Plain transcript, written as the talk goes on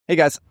Hey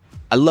guys,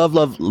 I love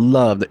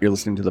that you're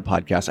listening to the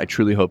podcast. I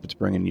truly hope it's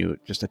bringing you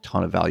just a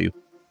ton of value.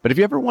 But if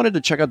you ever wanted to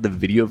check out the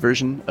video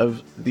version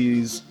of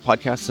these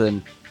podcasts,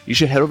 then you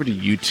should head over to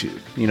YouTube.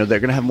 You know,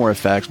 they're going to have more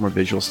effects, more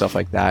visual stuff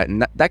like that.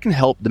 And that can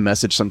help the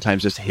message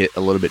sometimes just hit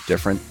a little bit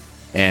different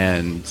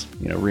and,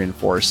 you know,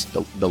 reinforce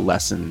the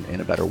lesson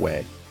in a better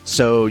way.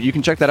 So you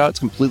can check that out. It's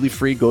completely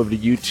free. Go over to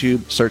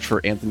YouTube, search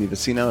for Anthony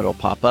Vicino. It'll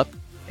pop up.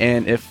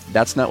 And if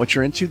that's not what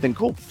you're into, then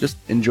cool. Just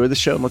enjoy the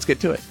show and let's get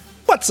to it.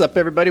 What's up,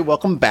 everybody?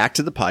 Welcome back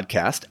to the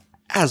podcast.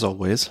 As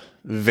always,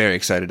 very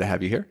excited to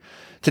have you here.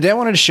 Today, I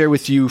wanted to share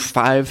with you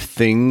 5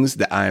 things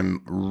that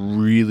I'm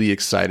really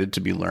excited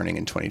to be learning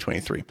in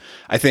 2023.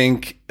 I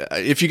think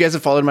if you guys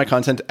have followed my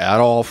content at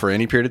all for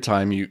any period of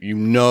time, you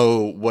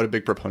know what a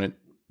big proponent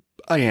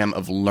I am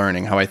of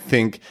learning, how I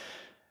think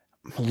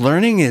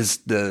learning is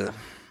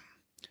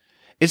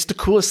it's the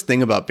coolest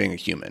thing about being a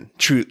human,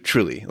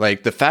 truly.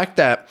 Like the fact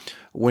that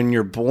when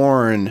you're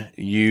born,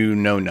 you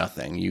know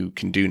nothing, you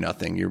can do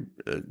nothing.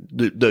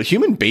 The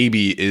human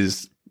baby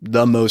is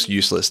the most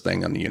useless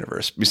thing on the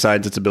universe,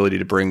 besides its ability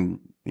to bring,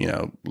 you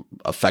know,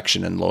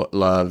 affection and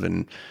love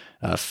and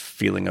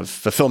feeling of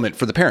fulfillment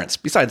for the parents.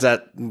 Besides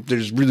that,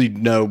 there's really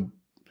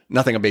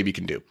nothing a baby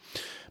can do.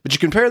 But you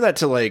compare that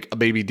to like a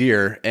baby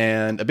deer,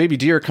 and a baby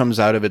deer comes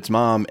out of its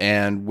mom,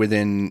 and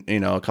within, you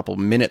know, a couple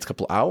minutes,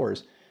 couple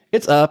hours,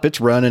 it's up, it's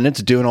running,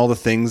 it's doing all the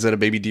things that a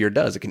baby deer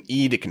does. It can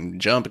eat, it can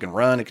jump, it can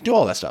run, it can do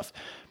all that stuff.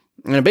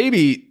 And a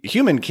baby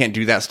human can't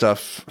do that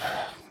stuff,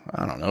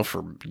 I don't know,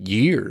 for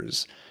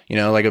years. You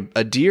know, like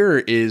a deer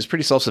is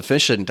pretty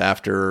self-sufficient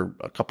after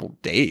a couple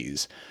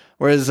days,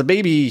 whereas a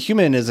baby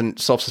human isn't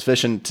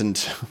self-sufficient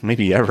until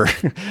maybe ever,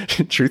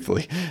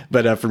 truthfully.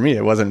 But for me,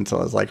 it wasn't until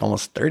I was like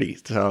almost 30.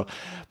 So,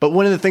 but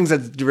one of the things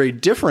that's very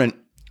different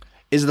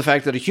is the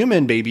fact that a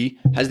human baby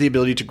has the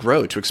ability to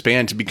grow, to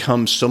expand, to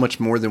become so much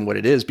more than what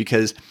it is,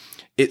 because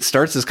it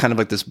starts as kind of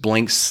like this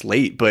blank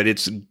slate, but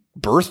its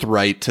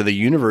birthright to the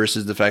universe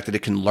is the fact that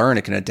it can learn,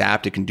 it can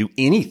adapt, it can do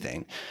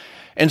anything.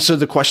 And so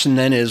the question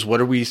then is,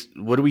 what are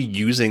we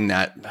using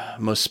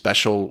that most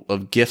special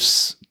of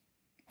gifts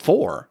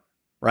for,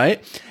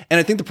 right? And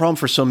I think the problem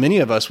for so many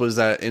of us was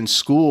that in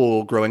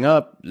school growing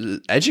up,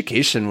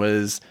 education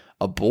was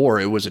a bore.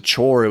 It was a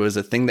chore. It was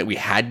a thing that we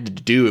had to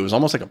do. It was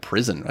almost like a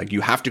prison. Like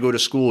you have to go to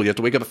school. You have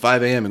to wake up at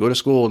 5 a.m. and go to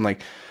school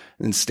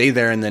and stay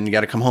there. And then you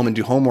got to come home and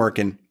do homework.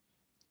 And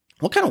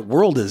what kind of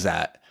world is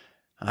that?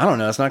 I don't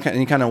know. It's not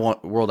any kind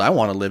of world I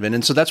want to live in.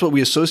 And so that's what we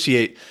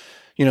associate,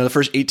 you know, the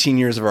first 18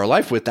 years of our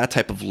life with, that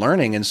type of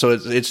learning. And so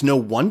it's no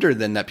wonder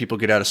then that people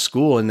get out of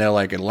school and they're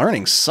like,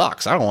 learning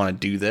sucks. I don't want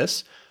to do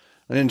this.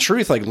 And in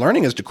truth, like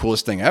learning is the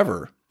coolest thing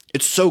ever.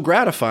 It's so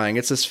gratifying.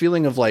 It's this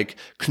feeling of like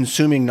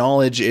consuming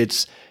knowledge.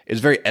 It's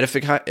very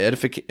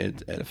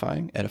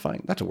edifying.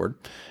 That's a word.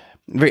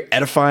 Very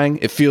edifying.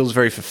 It feels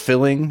very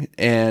fulfilling.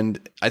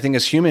 And I think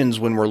as humans,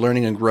 when we're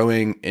learning and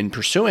growing and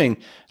pursuing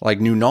like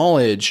new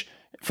knowledge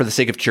for the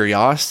sake of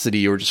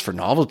curiosity or just for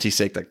novelty's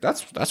sake, like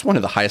that's one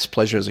of the highest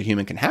pleasures a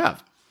human can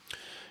have.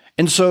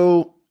 And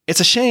so it's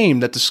a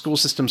shame that the school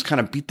systems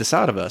kind of beat this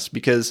out of us,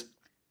 because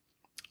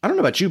I don't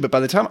know about you, but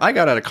by the time I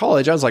got out of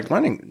college, I was like,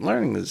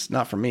 learning is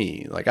not for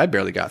me. Like I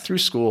barely got through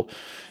school.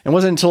 And it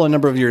wasn't until a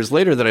number of years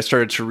later that I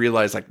started to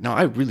realize like, no,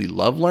 I really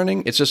love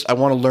learning. It's just, I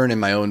want to learn in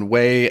my own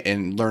way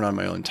and learn on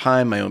my own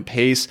time, my own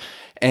pace.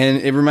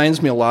 And it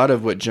reminds me a lot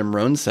of what Jim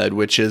Rohn said,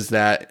 which is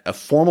that a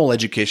formal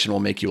education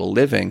will make you a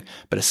living,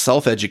 but a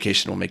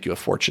self-education will make you a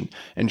fortune.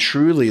 And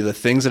truly, the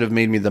things that have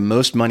made me the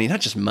most money, not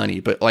just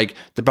money, but like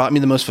that brought me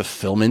the most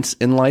fulfillment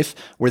in life,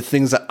 were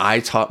things that I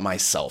taught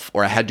myself,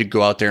 or I had to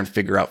go out there and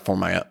figure out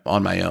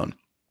on my own.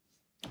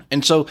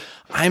 And so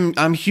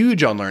I'm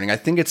huge on learning. I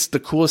think it's the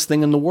coolest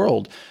thing in the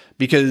world,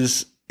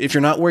 because if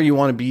you're not where you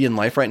want to be in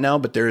life right now,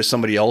 but there is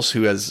somebody else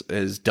who has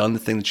done the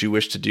thing that you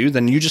wish to do,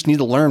 then you just need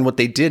to learn what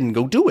they did and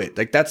go do it.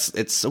 Like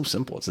it's so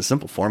simple. It's a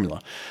simple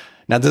formula.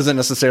 Now, it doesn't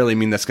necessarily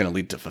mean that's going to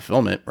lead to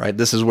fulfillment, right?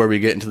 This is where we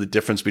get into the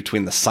difference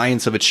between the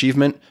science of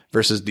achievement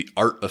versus the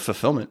art of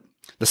fulfillment.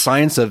 The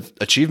science of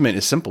achievement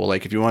is simple.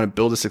 Like if you want to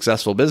build a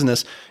successful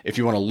business, if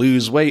you want to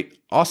lose weight,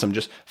 awesome.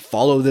 Just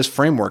follow this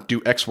framework,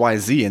 do X, Y,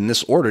 Z in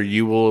this order.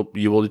 You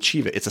will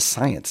achieve it. It's a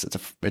science.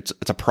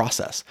 It's a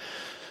process.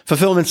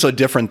 Fulfillment's so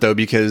different though,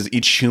 because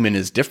each human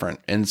is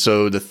different. And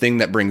so the thing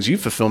that brings you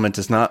fulfillment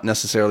is not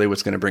necessarily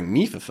what's going to bring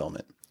me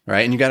fulfillment,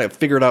 right? And you got to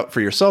figure it out for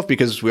yourself,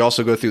 because we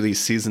also go through these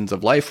seasons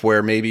of life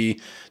where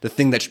maybe the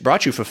thing that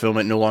brought you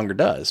fulfillment no longer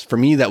does. For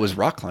me, that was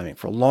rock climbing.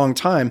 For a long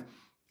time,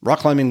 rock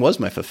climbing was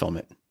my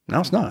fulfillment. Now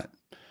it's not.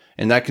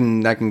 And that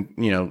can,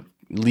 you know,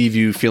 leave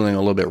you feeling a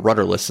little bit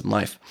rudderless in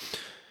life.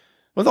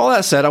 With all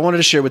that said, I wanted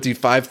to share with you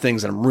 5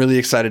 things that I'm really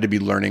excited to be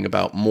learning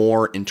about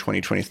more in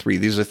 2023.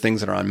 These are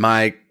things that are on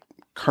my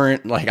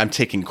current, like I'm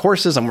taking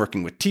courses, I'm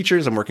working with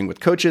teachers, I'm working with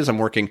coaches, I'm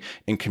working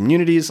in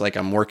communities, like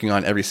I'm working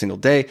on every single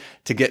day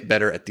to get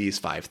better at these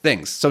 5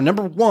 things. So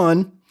number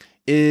 1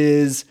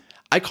 is,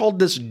 I called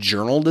this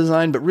journal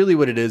design, but really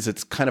what it is,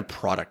 it's kind of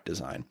product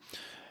design.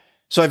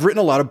 So I've written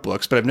a lot of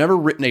books, but I've never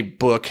written a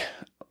book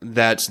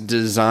that's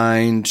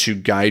designed to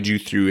guide you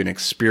through an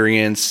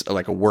experience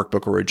like a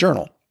workbook or a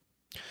journal.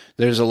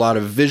 There's a lot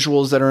of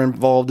visuals that are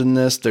involved in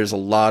this. There's a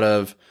lot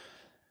of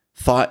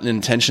thought and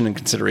intention and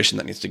consideration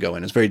that needs to go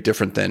in. It's very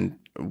different than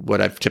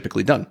what I've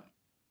typically done.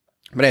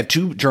 But I have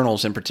 2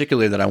 journals in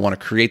particular that I want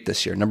to create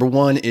this year. Number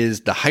 1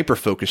 is the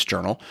Hyperfocus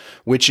Journal,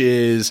 which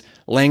is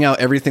laying out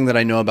everything that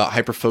I know about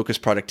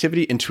hyperfocus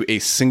productivity into a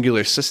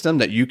singular system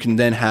that you can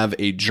then have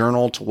a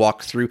journal to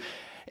walk through.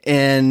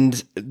 And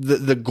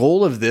the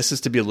goal of this is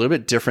to be a little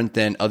bit different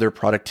than other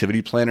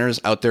productivity planners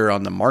out there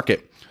on the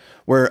market,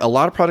 where a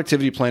lot of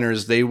productivity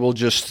planners, they will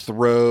just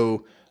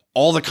throw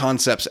all the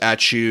concepts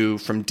at you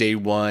from day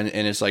one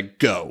and it's like,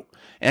 go.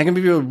 And it can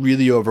be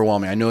really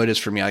overwhelming. I know it is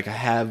for me. Like, I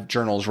have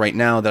journals right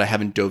now that I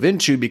haven't dove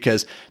into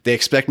because they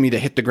expect me to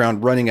hit the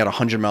ground running at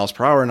 100 miles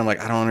per hour. And I'm like,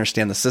 I don't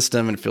understand the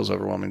system and it feels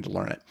overwhelming to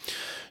learn it.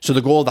 So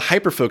the goal of the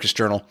Hyperfocus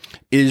Journal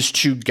is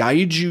to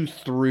guide you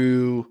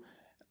through,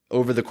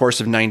 over the course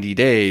of 90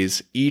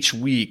 days, each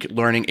week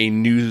learning a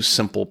new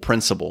simple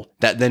principle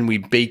that then we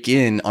bake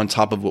in on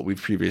top of what we've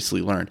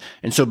previously learned.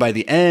 And so by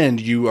the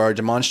end, you are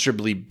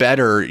demonstrably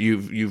better.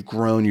 You've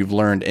grown, you've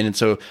learned. And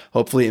so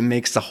hopefully it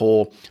makes the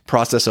whole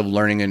process of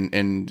learning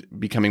and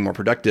becoming more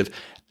productive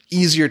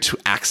easier to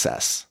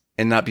access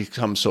and not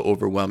become so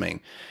overwhelming.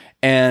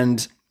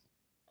 And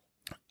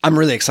I'm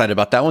really excited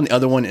about that one. The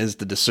other one is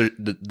the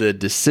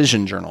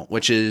Decision Journal,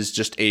 which is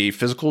just a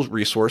physical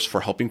resource for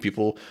helping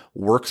people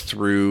work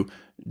through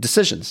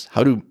decisions,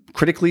 how to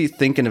critically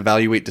think and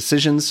evaluate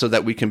decisions so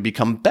that we can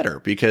become better,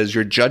 because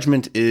your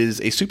judgment is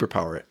a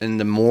superpower.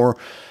 And the more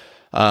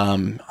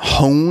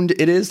honed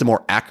it is, the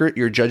more accurate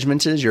your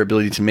judgment is, your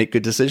ability to make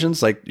good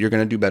decisions, like, you're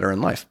going to do better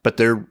in life. But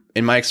there,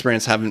 in my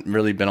experience, haven't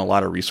really been a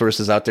lot of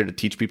resources out there to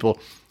teach people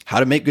how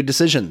to make good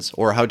decisions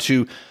or how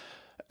to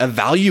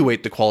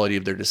evaluate the quality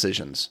of their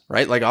decisions,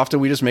 right? Like,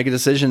 often we just make a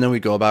decision, then we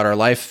go about our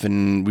life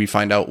and we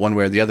find out one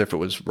way or the other if it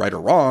was right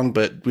or wrong,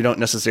 but we don't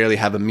necessarily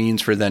have a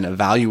means for then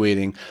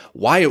evaluating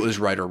why it was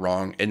right or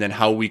wrong and then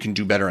how we can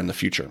do better in the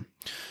future.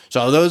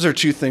 So those are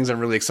 2 things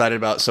I'm really excited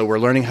about. So we're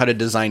learning how to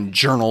design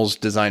journals,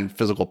 design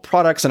physical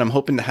products, and I'm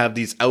hoping to have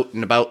these out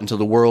and about into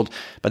the world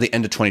by the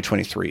end of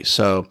 2023.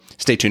 So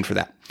stay tuned for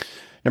that.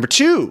 Number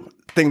 2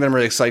 thing that I'm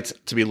really excited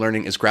to be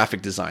learning is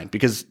graphic design,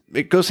 because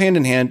it goes hand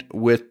in hand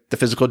with the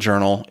physical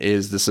journal,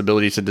 is this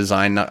ability to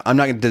design. I'm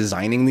not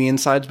designing the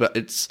insides, but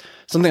it's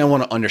something I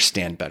want to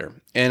understand better.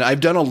 And I've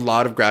done a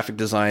lot of graphic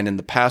design in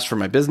the past for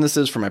my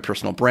businesses, for my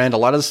personal brand. A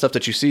lot of the stuff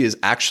that you see is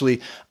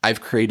actually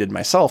I've created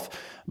myself,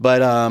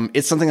 but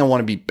it's something I want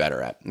to be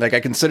better at. Like,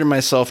 I consider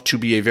myself to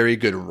be a very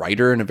good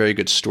writer and a very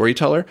good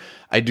storyteller.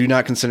 I do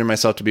not consider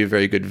myself to be a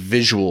very good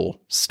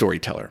visual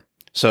storyteller.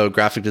 So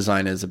graphic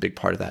design is a big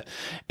part of that.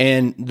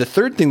 And the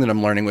third thing that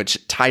I'm learning,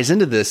 which ties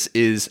into this,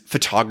 is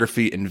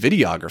photography and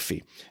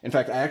videography. In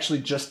fact, I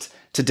actually just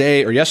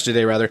today, or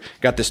yesterday rather,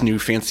 got this new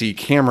fancy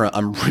camera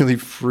I'm really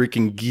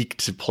freaking geeked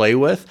to play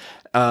with.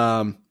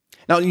 Now,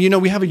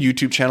 we have a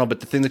YouTube channel, but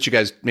the thing that you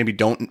guys maybe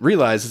don't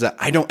realize is that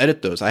I don't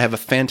edit those. I have a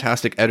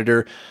fantastic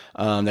editor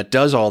that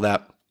does all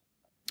that.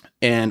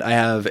 And I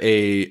have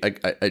a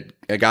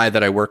guy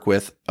that I work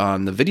with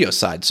on the video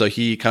side. So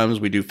he comes,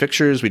 we do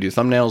pictures, we do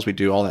thumbnails, we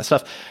do all that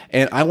stuff.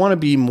 And I want to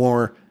be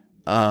more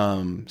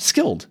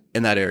skilled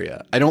in that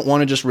area. I don't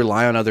want to just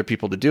rely on other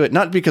people to do it.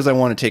 Not because I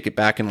want to take it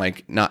back and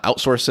like not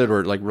outsource it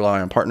or like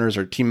rely on partners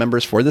or team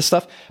members for this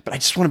stuff, but I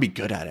just want to be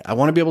good at it. I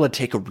want to be able to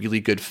take a really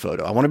good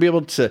photo. I want to be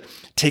able to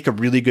take a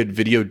really good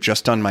video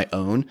just on my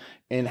own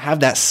and have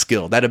that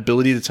skill, that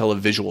ability to tell a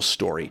visual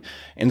story.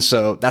 And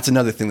so that's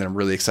another thing that I'm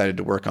really excited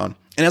to work on.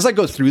 And as I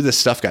go through this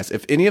stuff, guys,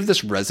 if any of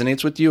this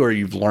resonates with you or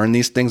you've learned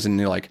these things and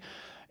you're like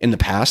in the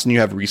past and you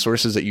have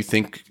resources that you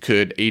think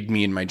could aid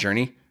me in my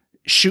journey,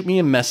 shoot me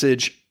a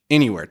message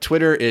anywhere.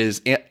 Twitter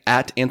is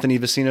at Anthony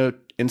Vicino.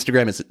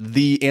 Instagram is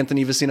the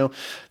Anthony Vicino.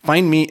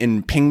 Find me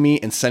and ping me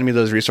and send me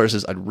those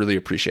resources. I'd really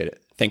appreciate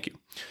it. Thank you.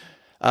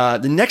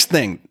 The next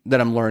thing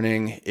that I'm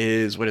learning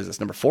is, what is this?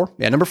 Number 4?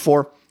 Yeah, number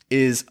 4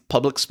 is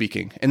public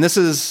speaking. And this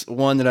is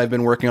one that I've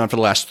been working on for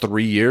the last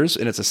 3 years.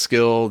 And it's a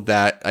skill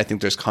that I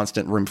think there's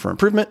constant room for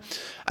improvement.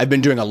 I've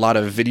been doing a lot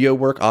of video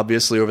work,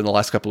 obviously, over the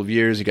last couple of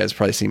years. You guys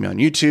probably see me on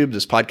YouTube.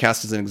 This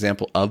podcast is an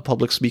example of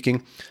public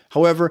speaking.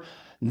 However,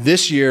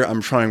 this year,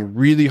 I'm trying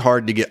really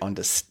hard to get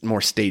onto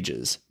more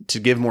stages, to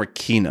give more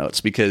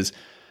keynotes, because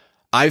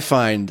I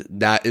find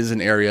that is an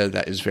area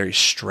that is very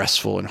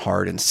stressful and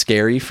hard and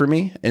scary for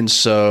me. And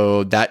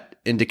so that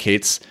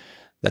indicates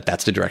that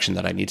that's the direction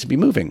that I need to be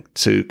moving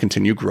to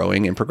continue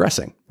growing and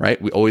progressing, right?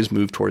 We always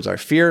move towards our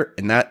fear,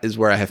 and that is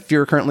where I have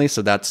fear currently.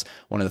 So that's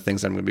one of the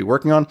things I'm going to be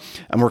working on.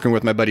 I'm working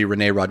with my buddy,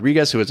 Rene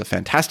Rodriguez, who is a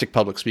fantastic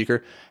public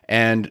speaker,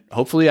 and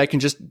hopefully I can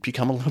just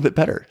become a little bit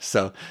better.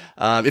 So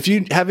if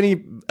you have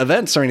any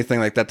events or anything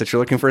like that that you're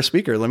looking for a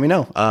speaker, let me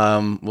know.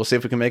 We'll see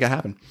if we can make it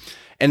happen.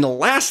 And the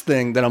last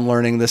thing that I'm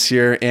learning this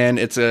year, and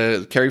it's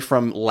a carry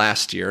from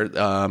last year,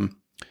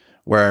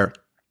 where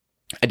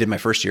I did my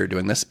first year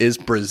doing this, is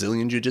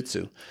Brazilian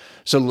Jiu-Jitsu.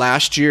 So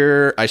last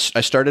year, I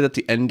started at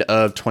the end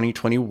of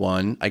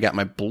 2021. I got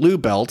my blue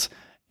belt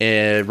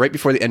right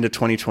before the end of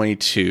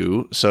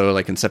 2022. So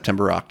like in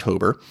September,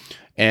 October.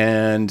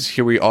 And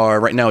here we are.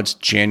 Right now, it's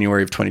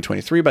January of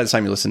 2023. By the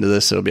time you listen to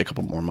this, it'll be a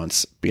couple more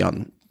months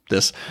beyond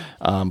this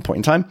point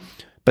in time.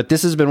 But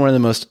this has been one of the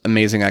most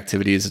amazing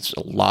activities. It's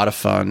a lot of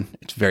fun.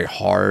 It's very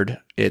hard.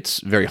 It's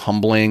very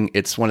humbling.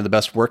 It's one of the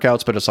best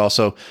workouts, but it's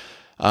also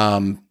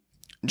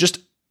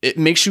it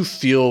makes you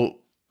feel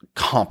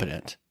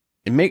competent.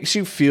 It makes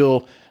you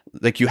feel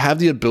like you have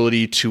the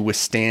ability to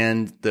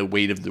withstand the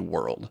weight of the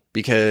world,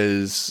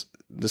 because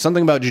there's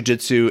something about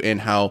jiu-jitsu and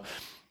how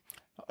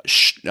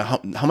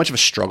much of a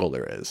struggle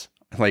there is.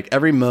 Like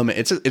every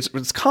moment,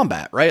 it's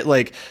combat, right?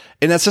 Like,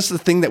 and that's just the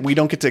thing that we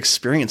don't get to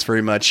experience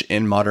very much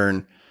in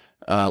modern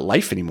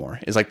life anymore.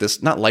 Is like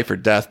this, not life or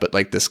death, but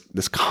like this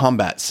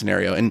combat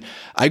scenario. And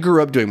I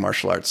grew up doing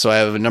martial arts, so I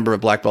have a number of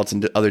black belts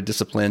in other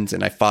disciplines,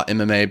 and I fought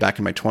MMA back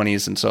in my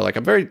 20s, and so like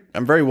I'm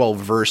very well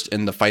versed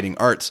in the fighting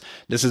arts.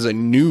 This is a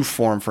new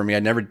form for me. I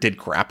never did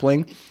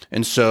grappling,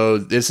 and so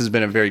this has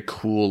been a very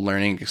cool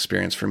learning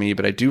experience for me.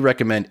 But I do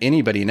recommend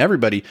anybody and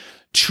everybody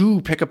to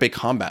pick up a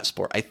combat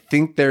sport. I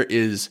think there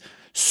is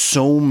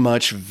so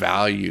much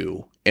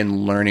value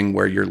in learning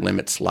where your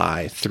limits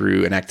lie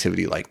through an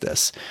activity like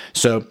this.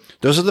 So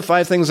those are the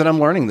 5 things that I'm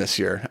learning this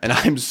year. And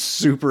I'm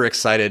super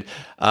excited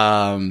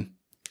to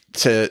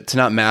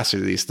not master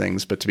these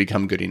things, but to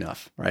become good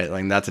enough, right?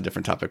 Like that's a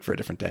different topic for a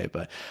different day.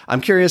 But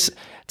I'm curious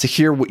to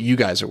hear what you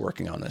guys are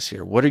working on this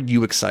year. What are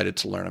you excited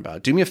to learn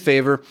about? Do me a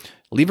favor,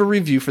 leave a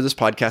review for this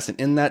podcast, and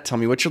in that, tell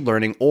me what you're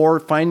learning, or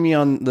find me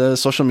on the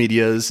social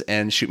medias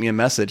and shoot me a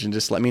message and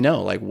just let me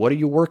know, like, what are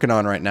you working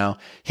on right now?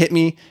 Hit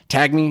me,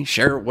 tag me,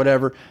 share it,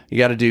 whatever you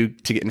got to do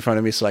to get in front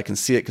of me so I can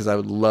see it, because I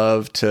would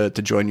love to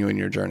join you in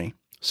your journey.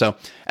 So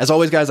as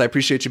always, guys, I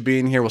appreciate you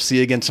being here. We'll see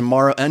you again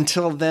tomorrow.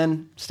 Until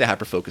then, stay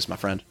hyper-focused, my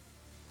friend.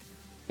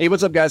 Hey,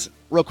 what's up, guys?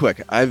 Real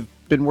quick, I've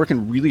been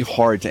working really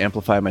hard to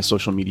amplify my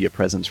social media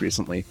presence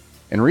recently,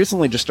 and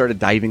recently just started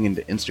diving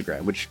into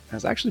Instagram, which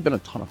has actually been a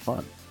ton of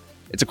fun.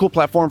 It's a cool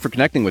platform for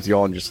connecting with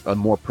y'all in just a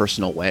more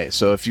personal way.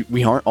 So if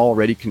we aren't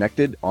already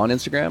connected on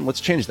Instagram, let's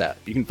change that.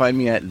 You can find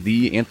me at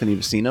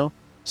 @TheAnthonyVicino.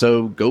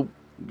 So go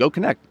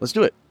connect. Let's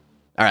do it.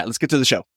 All right, let's get to the show.